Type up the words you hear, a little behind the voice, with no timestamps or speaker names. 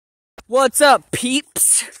What's up,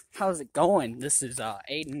 peeps? How's it going? This is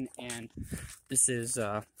Aiden, and this is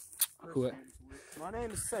who? My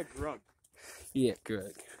name is Seth Grug. Yeah,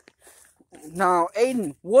 good. Now,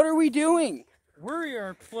 Aiden, what are we doing? We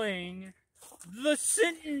are playing the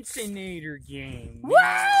Sentencinator game.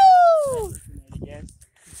 Woo! Again.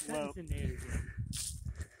 Well,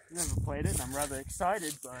 never played it, and I'm rather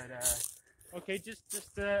excited. But okay,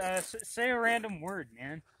 just say a random word,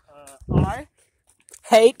 man. I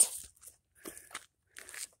Hate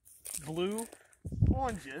blue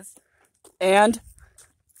oranges and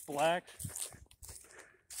black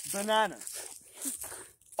bananas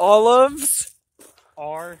olives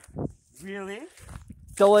are really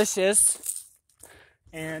delicious.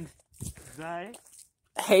 and they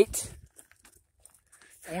Hate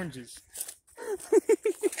oranges.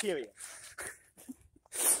 Period.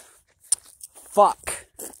 fuck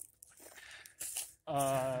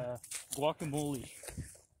Guacamole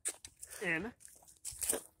in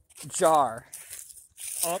jar.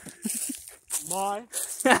 up my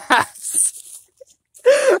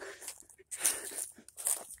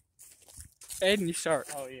Aiden, you start.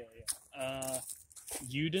 oh yeah.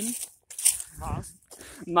 Juden has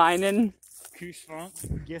Meinen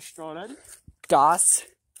gestern das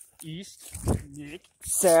ist nicht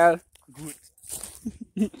sehr gut.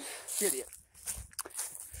 Period.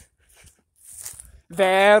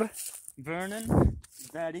 wer Vernon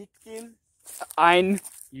Veritin ein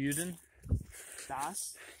Juden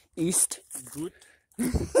das ist gut.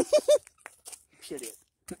 Period.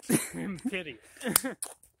 Period.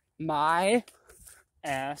 my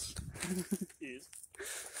Ass is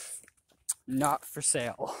not for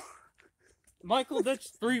sale. Michael, that's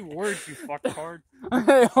 3 words, you fucktard.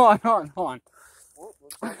 Hey, hold on. Well,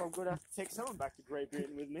 looks like I'm gonna have to take someone back to Great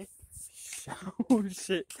Britain with me. Oh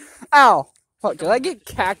shit. Ow! Fuck, did I get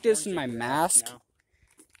cactus in my mask? No.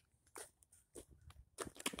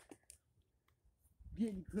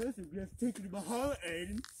 Getting closer, we have to take it to Bahama,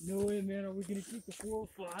 Aiden. No way, man. Are we gonna take the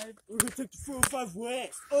 405? We're gonna take the 405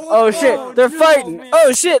 west. Oh shit, no, they're no, fighting! man.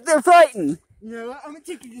 Oh shit, they're fighting! You know what? I'm gonna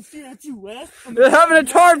take you to 302 west. They're having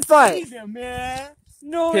a hard fight! Them, man.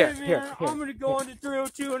 No Here, way, man. here. I'm gonna go on to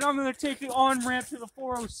 302 and I'm gonna take the on-ramp to the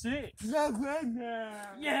 406. No way,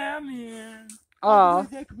 man. Yeah, man. Aw.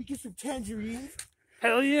 Can we get some tangerines?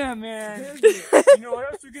 Hell yeah, man. Hell yeah. You know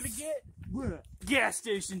what else we're gonna get? What? Gas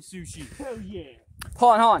station sushi. Hell yeah.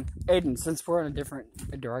 Hold on. Aiden, since we're in a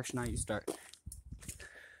different direction, now you start.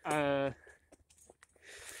 I,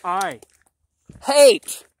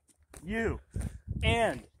 Hate! you,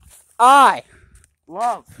 and I!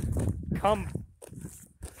 love come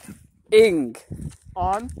Ing!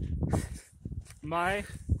 on my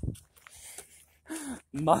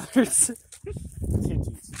Mother's.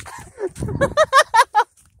 titties.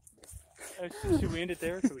 Should we end it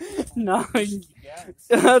there? Or should we No, yeah.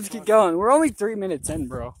 let's keep going. We're only 3 minutes in,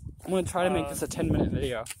 bro. I'm gonna try to make this a 10-minute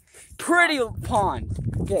video. Pretty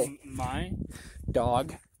pond. Okay. My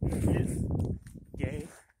Dog. is gay.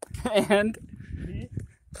 And He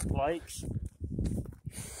likes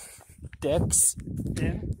dicks.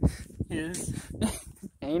 in his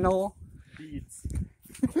Anal. beads.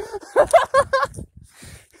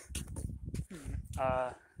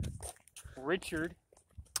 Richard,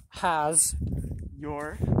 Has.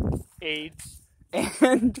 your AIDS.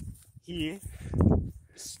 And He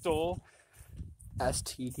stole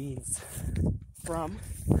STDs. from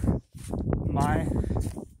my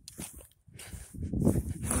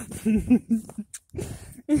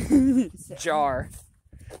Jar.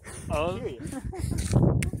 of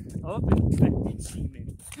infected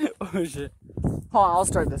semen. Oh shit. Hold on, I'll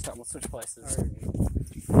start this time. We'll switch places.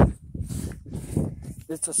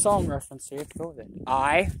 It's a song reference, so you have to go with it.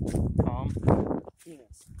 I Come.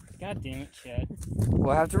 Penis. God damn it, Chad.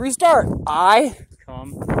 will have to restart. I.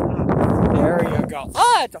 Come. There you go.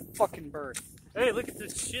 Ah, it's a fucking bird. Hey, look at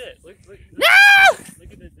this shit. Look No!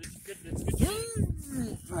 at this. This good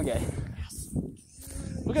shit. Okay.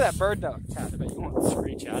 Look at that bird though. Chad, I bet you want to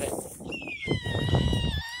screech at it.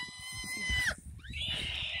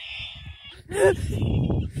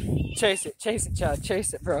 Chase it, Chad,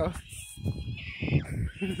 chase it, bro.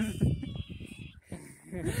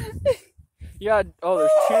 Yeah, oh,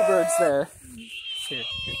 there's 2 birds there. Here.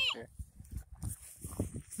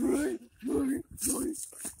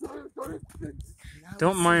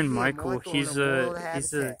 Don't mind Michael. He's a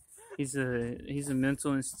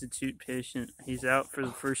mental institute patient. He's out for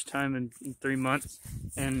the first time in 3 months,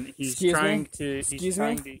 and he's trying to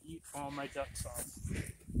eat all my duck sauce.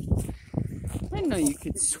 I didn't know you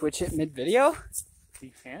could switch it mid-video.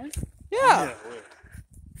 You can? Yeah. Wait.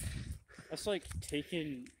 That's like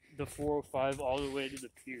taking the 405 all the way to the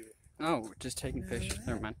pier. Oh, we're just taking fish.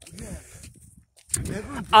 Never mind.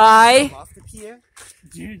 Off the pier?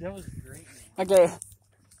 Dude, that was great, man. Okay.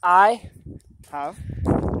 I Have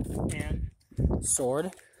And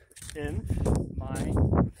sword in my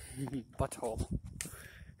butthole.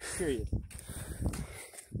 period.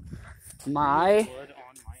 My blood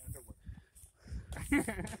on my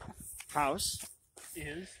underwear House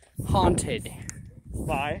is haunted.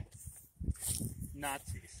 by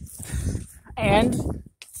Nazis. And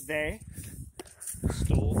they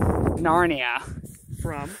Stole Narnia.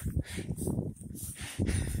 from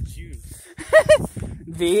Jews.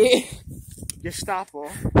 The Gestapo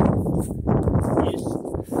Yes.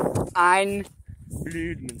 ein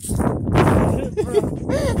Blüdmann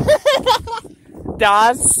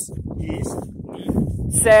das ist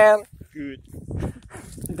sehr gut.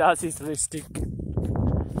 das ist richtig.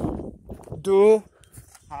 Du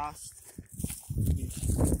Hast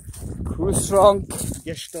Kühlschrank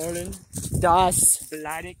gestohlen. das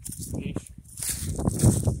Beleidigt mich.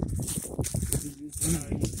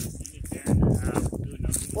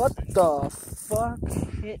 what the fuck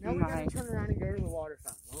hit Now we my gotta turn around and go to the water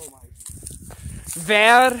fountain. Oh my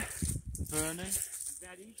wer Vernon.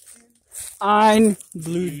 ein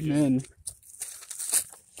Blutmann.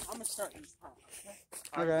 I'm gonna start this time, okay?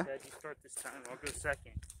 Alright, Dad, you start this time. I'll go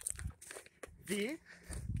second. The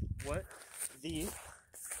What? the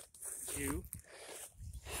Jew.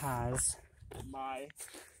 Has my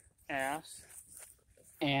Ass.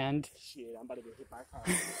 and shit, I'm about to get hit by a car.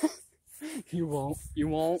 you won't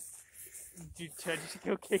Dude, Ted, just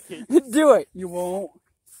go kick it. do it. You won't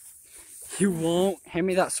hand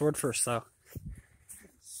me that sword first though.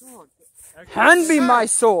 Sword. Hand me my The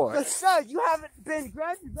sword. sword, you haven't been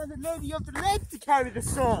granted by the lady of the lake to carry the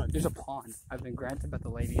sword. There's a pond. I've been granted by the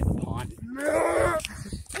lady in the pond. Great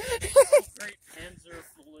Panzer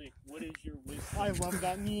Flick. What is your wisdom? I love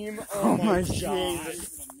that meme. Oh my God. That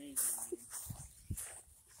is an amazing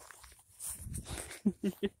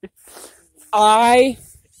I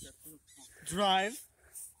Drive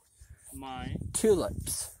my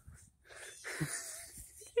tulips.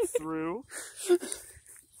 through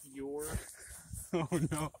your Oh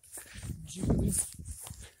no. Jews.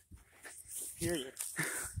 Period.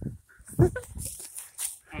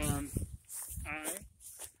 I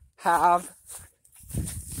Have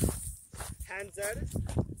Panzer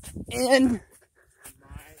in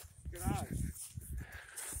my garage.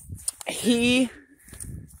 he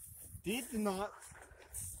Did not,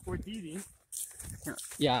 or did he,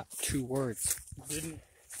 yeah, 2 words. didn't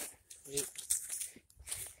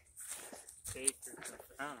take or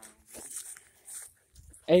something. I don't know.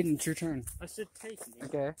 Aiden, it's your turn. I said take me.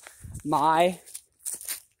 Okay. My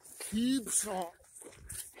keep strong.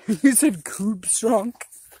 you said Kühlschrank.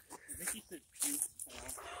 I think he said puke.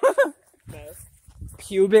 No.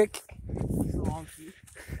 Pubic. Strong.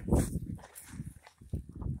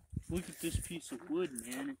 Look at this piece of wood,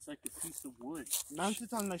 man. It's like a piece of wood. Mount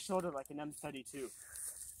it on my shoulder like an M32.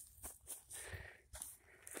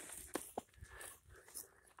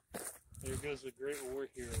 There goes a great war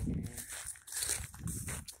hero, man.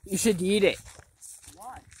 You should eat it.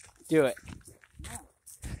 Why? Do it.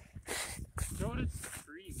 Throw it at the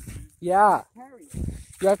tree, man. Yeah. Harry.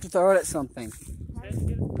 You have to throw it at something. Ted,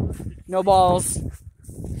 get it thrown at the tree. No balls.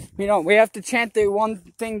 We have to chant the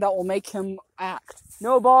one thing that will make him act.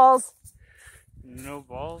 No balls. No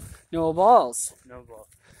balls? No balls. No balls.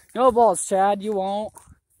 No balls, Chad. You won't.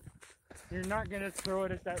 You're not gonna throw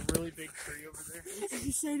it at that really big tree over there? What did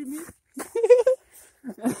you say to me?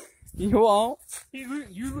 You won't. Hey, look,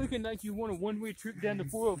 you're looking like you want a one-way trip down to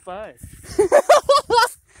 405.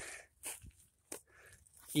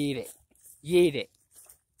 Eat it. Yeet it.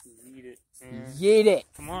 Eat it, man. Yeet it.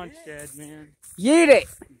 Come on, Chad, man. Yeet it.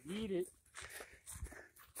 Eat it.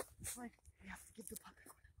 It's like, we have to give the puppet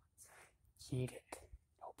Yeet it.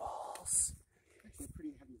 No balls. actually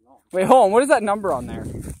pretty heavy long. Wait, hold on. What is that number on there?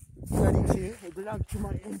 32. It belongs to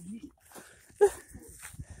my MG.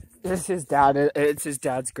 This is his dad. It's his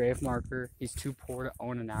dad's grave marker. He's too poor to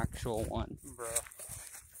own an actual one. Bro.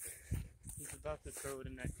 He's about to throw it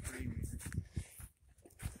in that tree, man.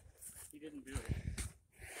 He didn't do it.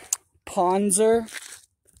 Panzer.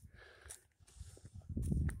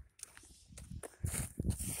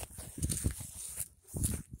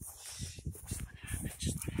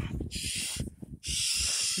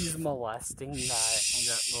 She's molesting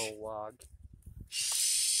that little log.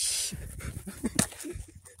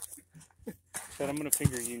 Chad, I'm gonna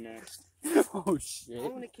finger you next. Oh shit.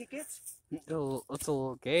 I'm gonna kick it. It's a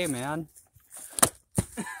little gay, man.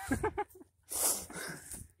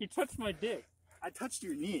 He touched my dick. I touched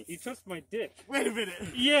your knee. You touched my dick. Wait a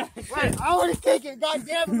minute. Yeah. Wait, I want to kick it. God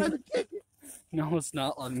damn it, let me kick it. No, it's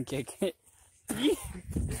not. Let him kick it.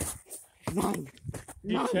 None.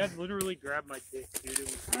 Dude, Chad literally grabbed my dick, dude. It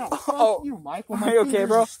was... Oh, fuck you, Michael. Are you okay,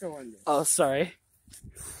 bro? Still in there. Oh, sorry.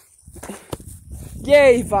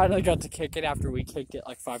 Yay, he finally got to kick it after we kicked it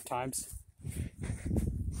like 5 times.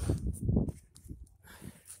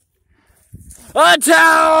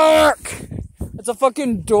 Attack! It's a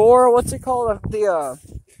fucking door. What's it called? The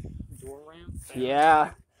Door ramp?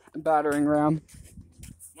 yeah, a battering ram.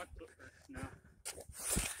 What the... No.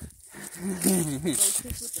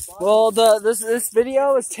 Well, this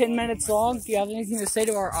video is 10 minutes long. Do you have anything to say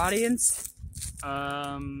to our audience? They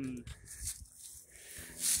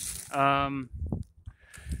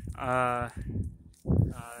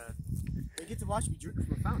get to watch me drink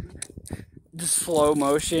from a fountain. Just slow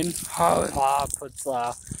motion. Puts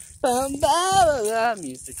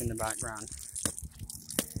music in the background.